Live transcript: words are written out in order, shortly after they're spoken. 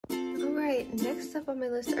right, next up on my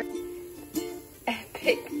list are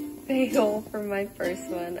epic fail for my first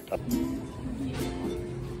one.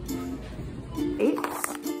 8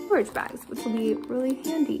 storage bags, which will be really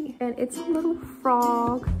handy. And it's a little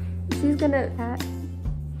frog. She's gonna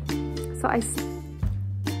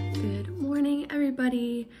Good morning,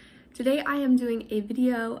 everybody. Today I am doing a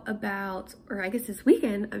video about, or I guess this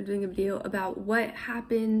weekend I'm doing a video about what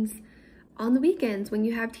happens on the weekends when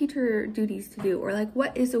you have teacher duties to do, or like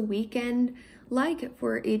what is a weekend like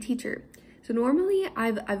for a teacher. So normally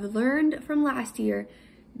I've learned from last year,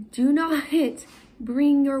 do not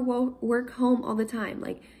bring your work home all the time.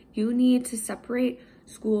 Like, you need to separate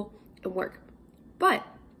school and work. But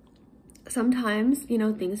sometimes, you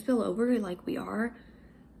know, things spill over, like we are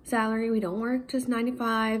salary, we don't work just 9 to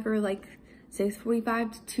 5 or like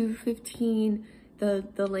 6:45 to 2:15,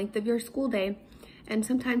 the length of your school day. And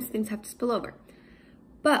sometimes things have to spill over.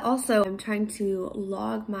 But also I'm trying to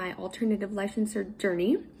log my alternative licensure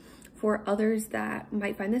journey for others that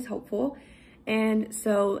might find this helpful. And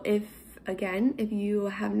so if you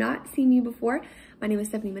have not seen me before, my name is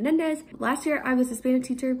Stephanie Menendez. Last year I was a Spanish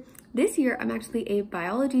teacher. This year I'm actually a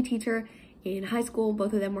biology teacher in high school.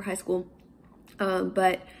 Both of them were high school.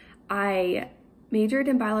 But I majored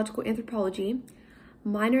in biological anthropology,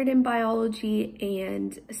 minored in biology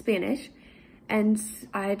and Spanish, and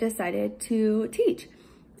I decided to teach.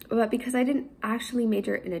 But because I didn't actually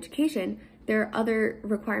major in education, there are other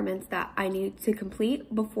requirements that I need to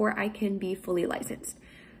complete before I can be fully licensed.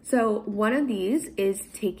 So one of these is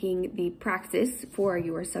taking the praxis for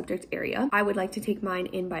your subject area. I would like to take mine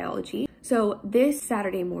in biology. So this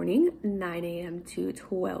Saturday morning, 9 a.m. to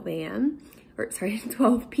 12 a.m., or sorry,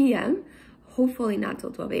 12 p.m., hopefully not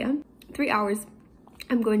till 12 a.m., 3 hours,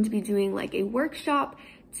 I'm going to be doing like a workshop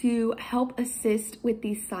to help assist with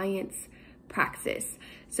the science praxis.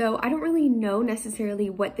 So I don't really know necessarily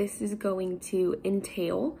what this is going to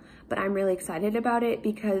entail, but I'm really excited about it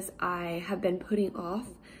because I have been putting off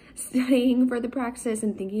studying for the praxis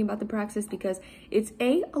and thinking about the praxis because it's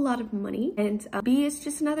A, a lot of money, and B, it's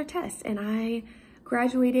just another test. And I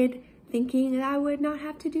graduated thinking that I would not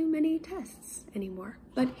have to do many tests anymore.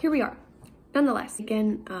 But here we are. Nonetheless,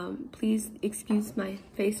 again, please excuse my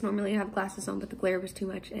face. Normally I have glasses on, but the glare was too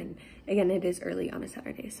much. And again, it is early on a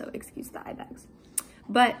Saturday, so excuse the eye bags.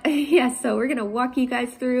 But yeah, so we're gonna walk you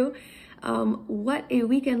guys through what a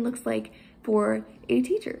weekend looks like for a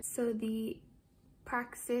teacher. So the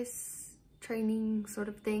praxis training sort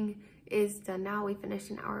of thing is done now. We finished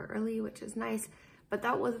an hour early, which is nice, but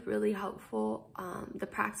that was really helpful. The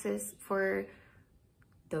praxis, for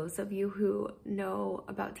those of you who know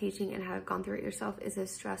about teaching and have gone through it yourself, is a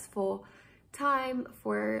stressful time.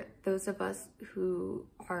 For those of us who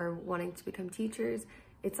are wanting to become teachers,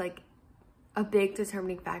 it's like a big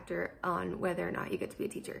determining factor on whether or not you get to be a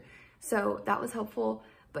teacher. So that was helpful.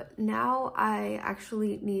 But now I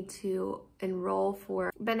actually need to enroll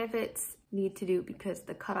for benefits, need to do, because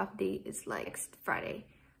the cutoff date is like next Friday.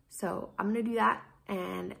 So I'm gonna do that,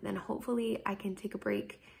 and then hopefully I can take a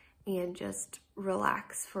break and just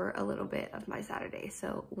relax for a little bit of my Saturday.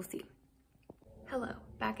 So we'll see. Hello,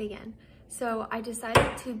 back again. So I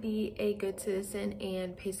decided to be a good citizen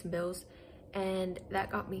and pay some bills, and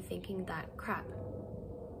that got me thinking that, crap,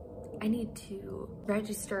 I need to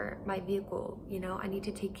register my vehicle, you know, I need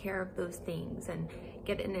to take care of those things and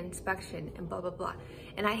get an inspection and blah, blah, blah.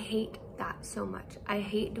 And I hate that so much. I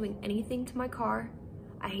hate doing anything to my car.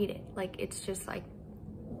 I hate it. Like, it's just like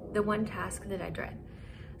the one task that I dread.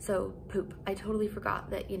 So poop, I totally forgot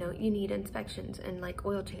that, you know, you need inspections and like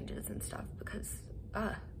oil changes and stuff because,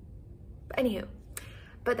 but anywho.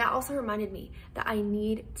 But that also reminded me that I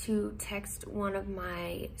need to text one of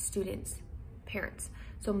my students' parents.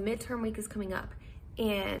 So midterm week is coming up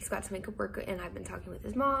and he's got some makeup work, and I've been talking with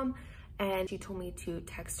his mom, and she told me to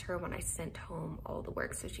text her when I sent home all the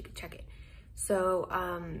work so she could check it. So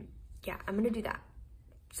yeah, I'm gonna do that.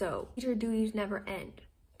 So teacher duties never end.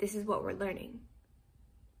 This is what we're learning.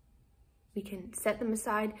 We can set them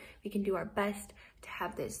aside, we can do our best to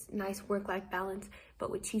have this nice work-life balance, but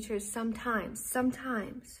with teachers,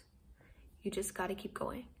 sometimes you just gotta keep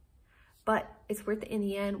going. But it's worth it in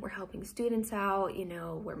the end. We're helping students out, you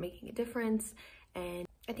know, we're making a difference, and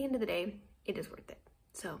at the end of the day, it is worth it.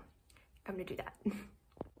 So I'm gonna do that.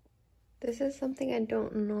 This is something I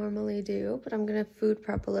don't normally do, but I'm gonna food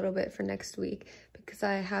prep a little bit for next week because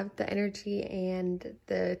I have the energy and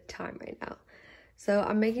the time right now. So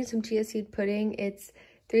I'm making some chia seed pudding. It's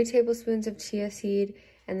 3 tablespoons of chia seed,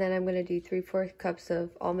 and then I'm gonna do 3/4 cups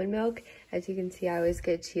of almond milk. As you can see, I always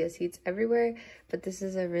get chia seeds everywhere, but this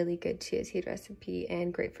is a really good chia seed recipe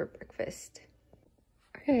and great for breakfast.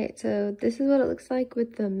 All Alright, so this is what it looks like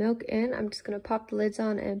with the milk in. I'm just going to pop the lids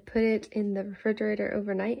on and put it in the refrigerator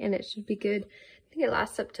overnight, and it should be good. I think it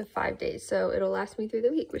lasts up to 5 days, so it'll last me through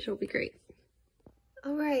the week, which will be great.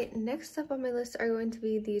 Alright, next up on my list are going to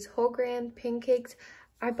be these whole grain pancakes.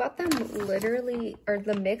 I bought them literally, or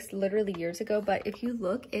the mix literally years ago, but if you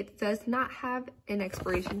look, it does not have an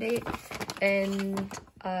expiration date, and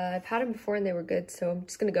I've had them before and they were good, so I'm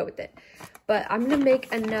just gonna go with it. But I'm gonna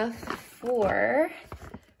make enough for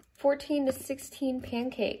 14 to 16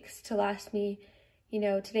 pancakes to last me, you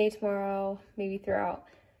know, today, tomorrow, maybe throughout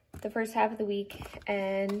the first half of the week.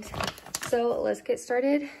 And so let's get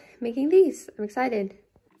started making these. I'm excited.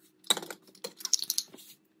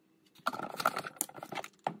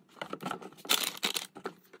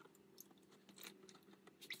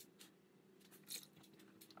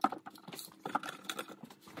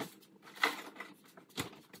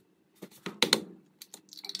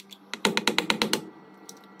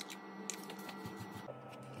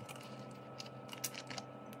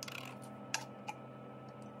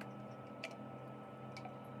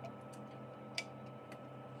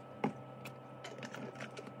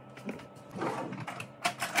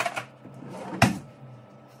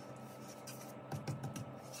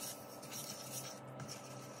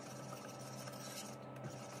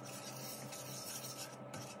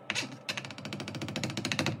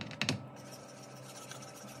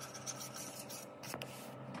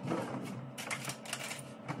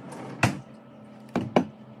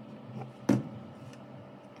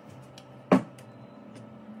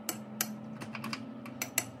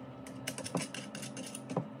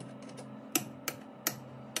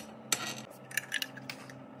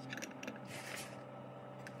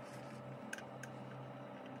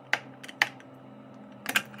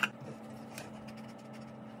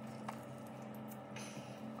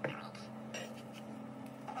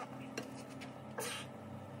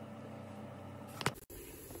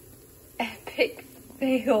 Epic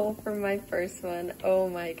fail for my first one. Oh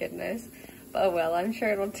my goodness. But well, I'm sure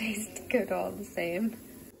it'll taste good all the same.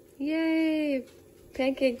 Yay!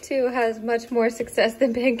 Pancake 2 has much more success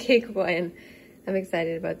than Pancake 1. I'm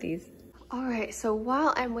excited about these. Alright, so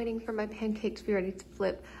while I'm waiting for my pancakes to be ready to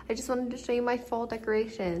flip, I just wanted to show you my fall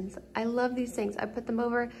decorations. I love these things. I put them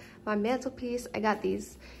over my mantelpiece. I got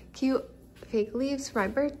these cute fake leaves for my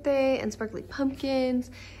birthday and sparkly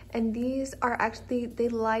pumpkins. And these are actually, they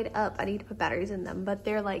light up. I need to put batteries in them, but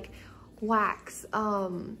they're like wax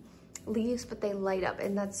leaves, but they light up,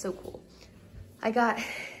 and that's so cool. I got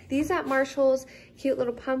these at Marshall's, cute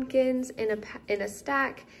little pumpkins in a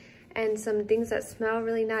stack, and some things that smell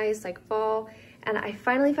really nice, like fall. And I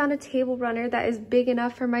finally found a table runner that is big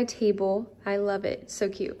enough for my table. I love it. So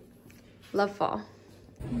cute. Love fall.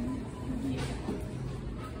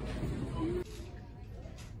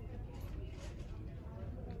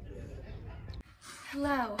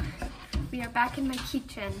 Hello, we are back in my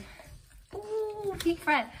kitchen. Ooh, pink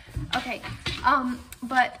red. Okay,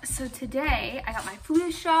 but so today I got my flu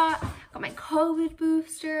shot, got my COVID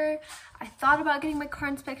booster. I thought about getting my car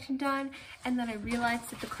inspection done, and then I realized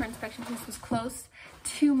that the car inspection place was closed,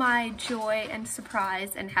 to my joy and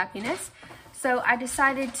surprise and happiness. So I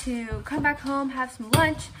decided to come back home, have some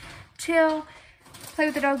lunch, chill, play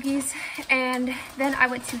with the doggies, and then I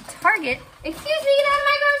went to Target. Excuse me, get out of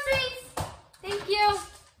my groceries! Thank you.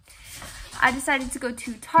 I decided to go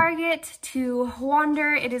to Target to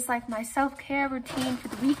wander. It is like my self-care routine for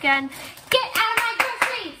the weekend. Get out of my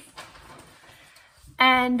groceries!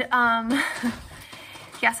 And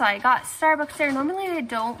yeah, so I got Starbucks there. Normally I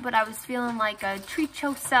don't, but I was feeling like a treat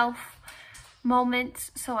yourself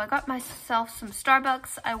moment. So I got myself some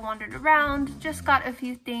Starbucks. I wandered around, just got a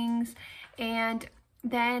few things, and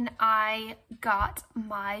then I got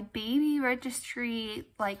my baby registry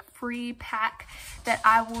like free pack that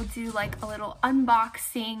I will do like a little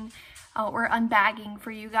unboxing or unbagging for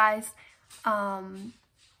you guys. So I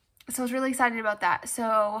was really excited about that.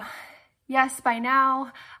 So yes, by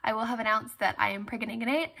now I will have announced that I am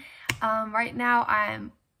pregnant. Right now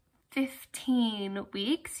I'm 15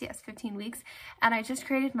 weeks. Yes, 15 weeks. And I just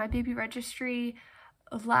created my baby registry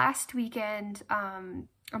last weekend.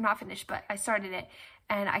 I'm not finished, but I started it,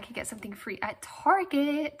 and I could get something free at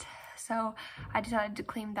Target. So I decided to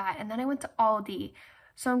claim that. And then I went to Aldi.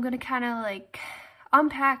 So I'm going to kind of like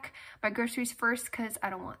unpack my groceries first, because I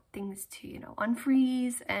don't want things to, you know,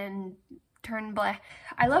 unfreeze and turn black.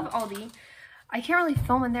 I love Aldi. I can't really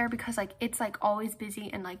film in there because like it's like always busy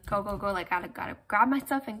and like go, like gotta grab my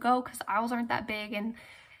stuff and go, because aisles aren't that big, and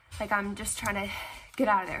like I'm just trying to get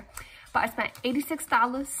out of there. But I spent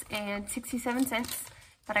 $86.67,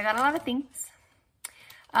 but I got a lot of things.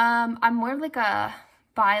 I'm more of like a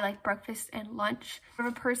buy like breakfast and lunch for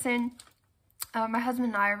a person. My husband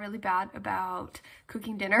and I are really bad about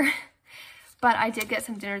cooking dinner, but I did get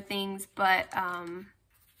some dinner things, but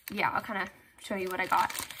yeah, I'll kind of show you what I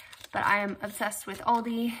got. But I am obsessed with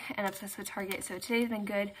Aldi and obsessed with Target, so today's been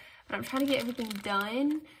good, but I'm trying to get everything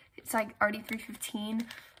done. It's like already 3:15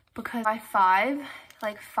 because by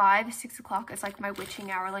 6 o'clock is like my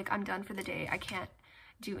witching hour. Like I'm done for the day. I can't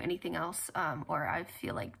do anything else or I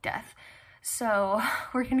feel like death. So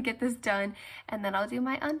we're gonna get this done and then I'll do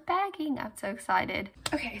my unpacking. I'm so excited.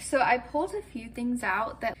 Okay, so I pulled a few things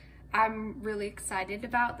out that I'm really excited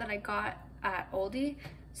about that I got at Aldi.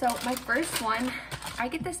 So my first one, I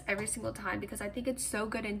get this every single time because I think it's so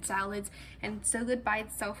good in salads and so good by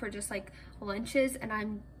itself for just like lunches, and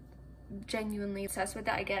I'm genuinely obsessed with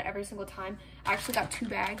that. I get it every single time. I actually got 2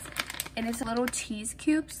 bags, and it's little cheese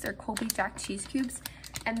cubes. They're Colby Jack cheese cubes,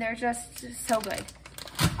 and they're just so good.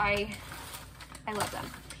 I love them.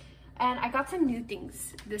 And I got some new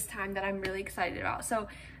things this time that I'm really excited about. So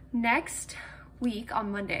next week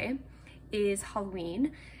on Monday is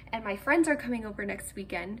Halloween, and my friends are coming over next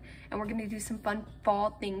weekend, and we're gonna do some fun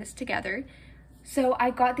fall things together. So I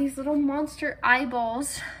got these little monster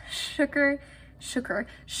eyeballs sugar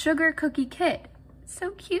cookie kit.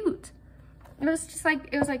 So cute. It was just like,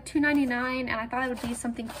 it was like $2.99, and I thought it would be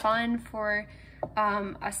something fun for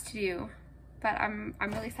us to do, but I'm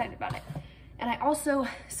really excited about it. And I also,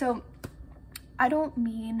 so I don't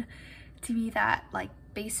mean to be that like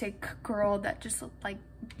basic girl that just like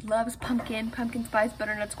loves pumpkin spice,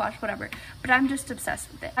 butternut squash, whatever, but I'm just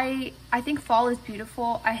obsessed with it. I think fall is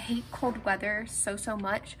beautiful. I hate cold weather so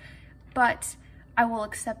much, but I will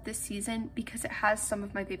accept this season because it has some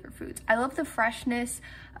of my favorite foods. I love the freshness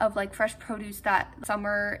of like fresh produce that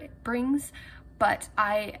summer brings, but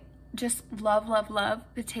I just love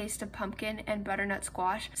the taste of pumpkin and butternut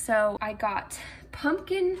squash. So I got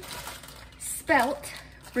pumpkin spelt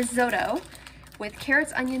risotto with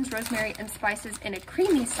carrots, onions, rosemary, and spices in a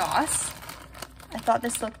creamy sauce. I thought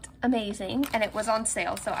this looked amazing, and it was on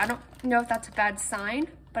sale, so I don't know if that's a bad sign,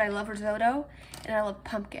 but I love risotto and I love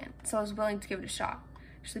pumpkin, so I was willing to give it a shot.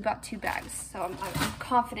 Actually bought 2 bags, so I'm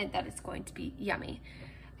confident that it's going to be yummy.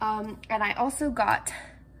 And I also got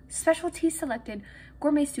specialty selected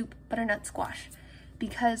gourmet soup butternut squash,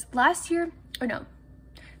 because last year, or no,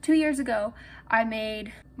 2 years ago, I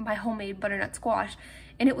made my homemade butternut squash,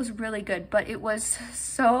 and it was really good, but it was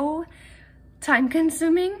so time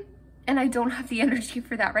consuming, and I don't have the energy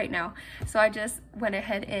for that right now. So I just went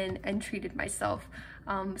ahead and treated myself.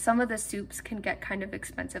 Some of the soups can get kind of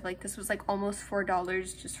expensive. Like this was like almost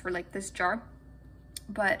 $4 just for like this jar,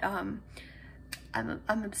 but I'm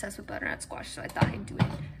obsessed with butternut squash, so I thought I'd do it.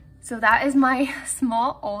 So that is my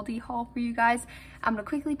small Aldi haul for you guys. I'm gonna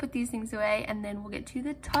quickly put these things away, and then we'll get to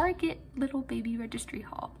the Target little baby registry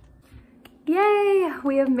haul. Yay!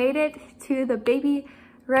 We have made it to the baby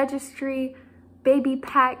registry baby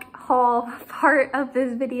pack haul part of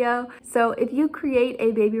this video. So if you create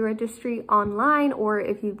a baby registry online, or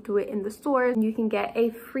if you do it in the store, you can get a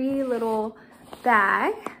free little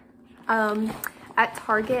bag. At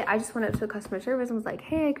Target, I just went up to the customer service and was like,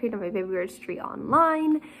 hey, I created my baby registry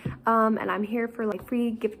online, and I'm here for like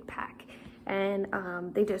free gift pack. And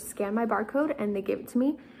they just scanned my barcode and they gave it to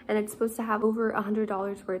me, and it's supposed to have over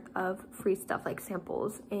 $100 worth of free stuff like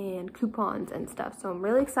samples and coupons and stuff. So I'm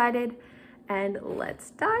really excited, and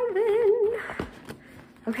let's dive in.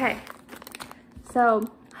 Okay,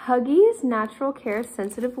 so Huggies Natural Care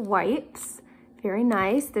Sensitive Wipes, very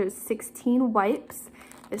nice. There's 16 wipes.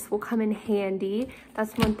 This will come in handy.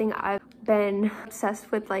 That's one thing I've been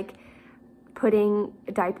obsessed with, like putting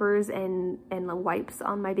diapers and wipes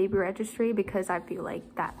on my baby registry, because I feel like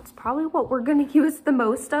that's probably what we're gonna use the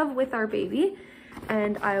most of with our baby.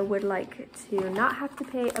 And I would like to not have to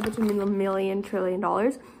pay a $1 trillion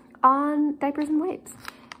on diapers and wipes.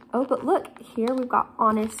 Oh, but look, here we've got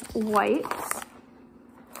Honest wipes.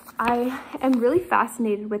 I am really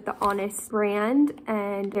fascinated with the Honest brand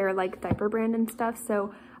and their like diaper brand and stuff,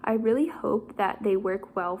 so I really hope that they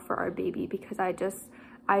work well for our baby, because I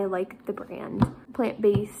like the brand.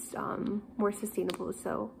 Plant-based, more sustainable,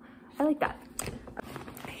 so I like that.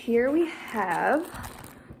 Here we have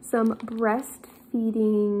some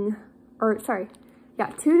breastfeeding, or sorry,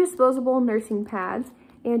 yeah, 2 disposable nursing pads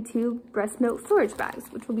and 2 breast milk storage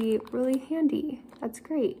bags, which will be really handy. That's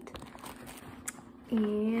great.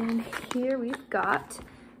 And here we've got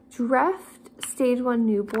Dreft Stage 1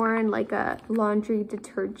 Newborn, like a laundry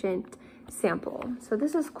detergent sample. So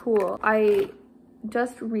this is cool. I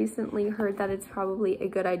just recently heard that it's probably a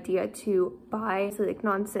good idea to buy like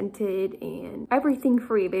non-scented and everything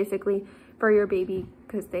free basically for your baby,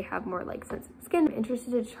 because they have more like sensitive skin. I'm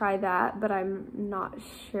interested to try that, but I'm not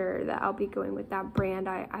sure that I'll be going with that brand.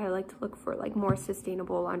 I like to look for like more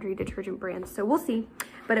sustainable laundry detergent brands, so we'll see,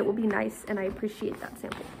 but it will be nice and I appreciate that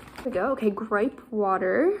sample. There we go. Okay, gripe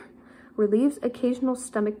water relieves occasional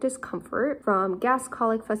stomach discomfort from gas,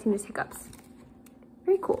 colic, fussiness, hiccups.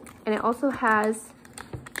 Very cool. And it also has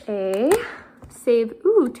a save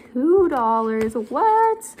 $2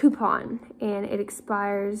 what coupon, and it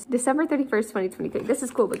expires December 31st 2023. This is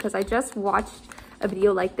cool because I just watched a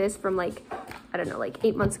video like this from like, I don't know, like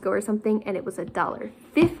 8 months ago or something, and it was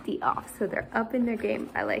 $1.50 off, so they're up in their game.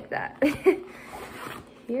 I like that.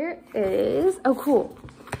 Here is, oh cool,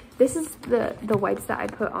 this is the wipes that I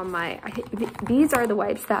put on my, these are the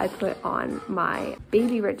wipes that I put on my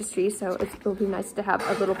baby registry, so it'll be nice to have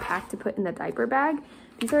a little pack to put in the diaper bag.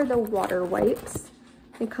 These are the water wipes.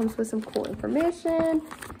 It comes with some cool information,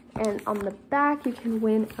 and on the back you can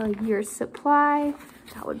win a year's supply.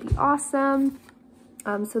 That would be awesome.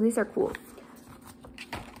 So these are cool.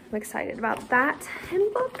 I'm excited about that. And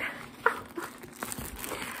look,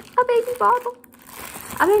 a baby bottle.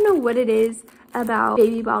 I don't know what it is about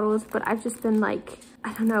baby bottles, but I've just been like,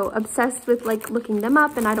 I don't know, obsessed with like looking them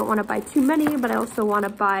up, and I don't want to buy too many, but I also want to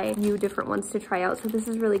buy a few different ones to try out. So this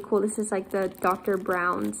is really cool. This is like the Dr.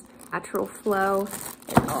 Brown's Natural Flow,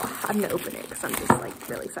 and oh, I'm gonna open it because I'm just like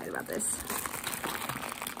really excited about this.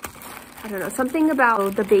 I don't know, something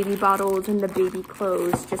about the baby bottles and the baby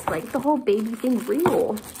clothes, just like the whole baby thing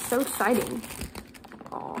real. So exciting.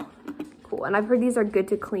 Oh, cool. And I've heard these are good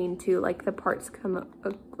to clean too, like the parts come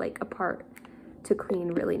like apart to clean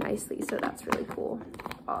really nicely, so that's really cool.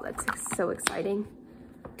 Oh, that's so exciting.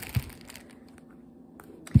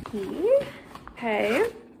 Okay,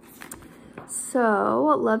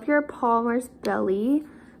 so love your Palmer's Belly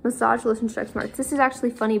massage lotion stretch marks. This is actually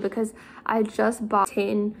funny because I just bought a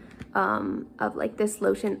tin of like this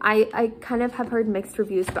lotion. I kind of have heard mixed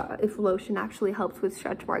reviews about if lotion actually helps with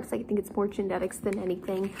stretch marks. I think it's more genetics than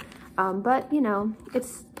anything, but you know,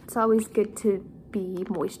 it's always good to be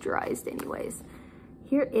moisturized anyways.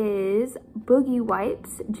 Here is Boogie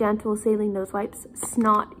Wipes, Gentle Saline Nose Wipes,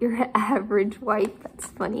 Snot Your Average Wipe. That's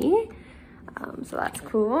funny. So that's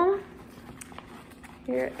cool.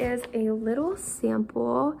 Here is a little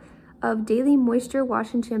sample of Daily Moisture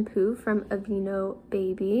Wash and Shampoo from Aveeno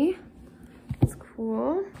Baby. That's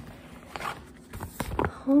cool.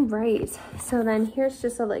 All right, so then here's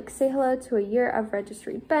just a like, say hello to a year of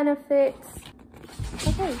registry benefits.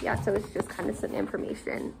 Okay, yeah, so it's just kind of some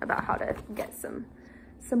information about how to get some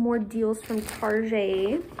more deals from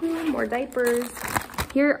Target. More diapers.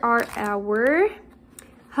 Here are our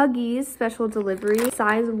Huggies special delivery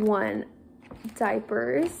size 1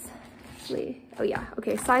 diapers. Actually, oh yeah,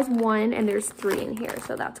 okay, size 1, and there's 3 in here,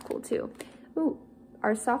 so that's cool too. Ooh,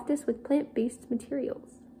 our softest with plant-based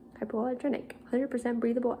materials. Hypoallergenic, 100%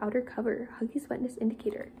 breathable outer cover. Huggies wetness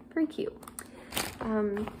indicator. Very cute.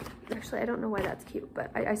 Actually, I don't know why that's cute, but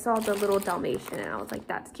I saw the little Dalmatian and I was like,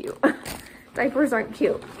 that's cute. Diapers aren't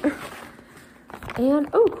cute. And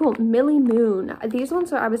oh cool, Millie Moon. These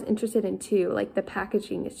ones I was interested in too. Like the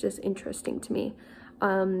packaging is just interesting to me.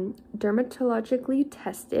 Dermatologically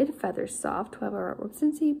tested feather soft 12-hour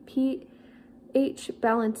absorbency pH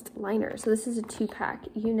balanced liner. So this is a 2-pack,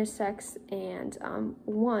 unisex, and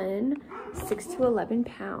 6 to 11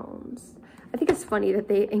 pounds. I think it's funny that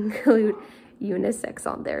they include unisex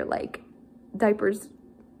on there. Like diapers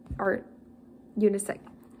aren't unisex.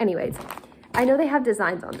 Anyways, I know they have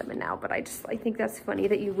designs on them now, but I think that's funny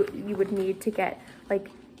that you would need to get like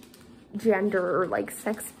gender or like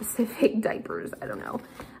sex specific diapers. I don't know.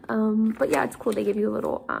 But yeah, it's cool. They give you a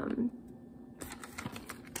little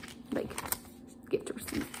like gift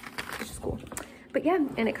receipt, which is cool. But yeah,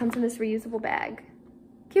 and it comes in this reusable bag.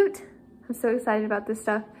 Cute. I'm so excited about this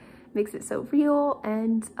stuff. Makes it so real,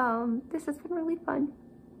 and this has been really fun.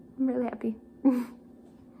 I'm really happy.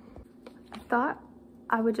 I thought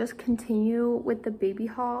I would just continue with the baby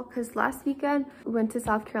haul because last weekend we went to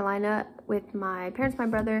South Carolina with my parents, my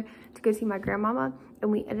brother, to go see my grandmama, and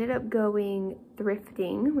we ended up going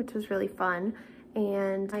thrifting, which was really fun.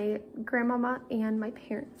 And my grandmama and my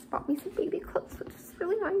parents bought me some baby clothes, which was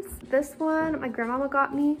really nice. This one my grandmama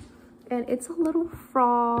got me, and it's a little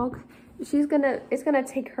frog. It's gonna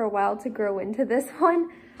take her a while to grow into this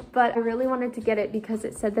one, but I really wanted to get it because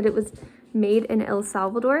it said that it was made in El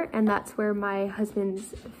Salvador, and that's where my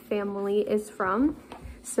husband's family is from.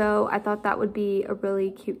 So I thought that would be a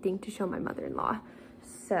really cute thing to show my mother-in-law.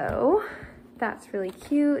 So that's really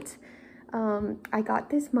cute. I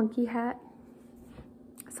got this monkey hat.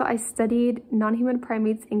 So I studied non-human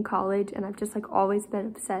primates in college, and I've just like always been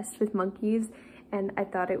obsessed with monkeys, and I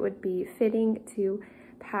thought it would be fitting to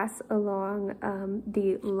pass along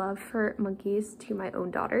the love for monkeys to my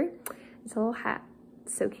own daughter. It's a little hat,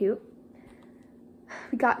 so cute.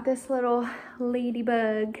 We got this little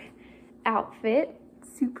ladybug outfit,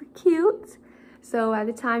 super cute. So by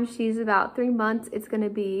the time she's about 3 months, it's gonna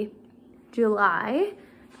be July.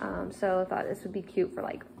 So I thought this would be cute for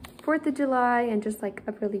like 4th of July and just like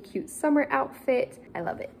a really cute summer outfit. I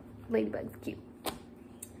love it. Ladybug's cute.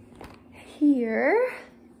 Here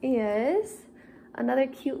is another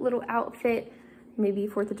cute little outfit. Maybe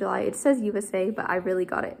 4th of July. It says USA, but I really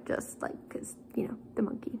got it just like because, you know, the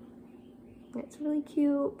monkey. It's really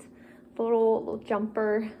cute. Little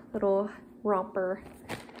jumper, little romper.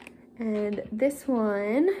 And this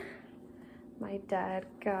one, my dad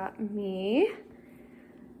got me.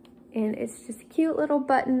 And it's just cute little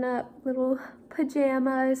button-up, little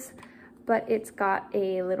pajamas, but it's got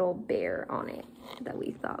a little bear on it that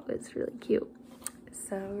we thought was really cute.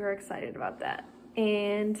 So we're excited about that.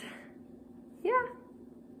 And yeah,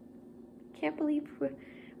 can't believe we're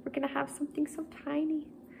gonna have something so tiny,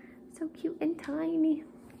 so cute and tiny.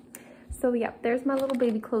 So yeah, there's my little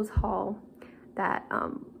baby clothes haul, that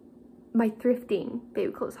my thrifting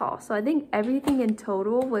baby clothes haul. So I think everything in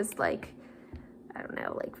total was like, I don't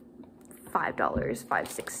know, like $5,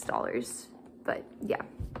 $6, but yeah,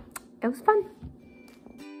 it was fun.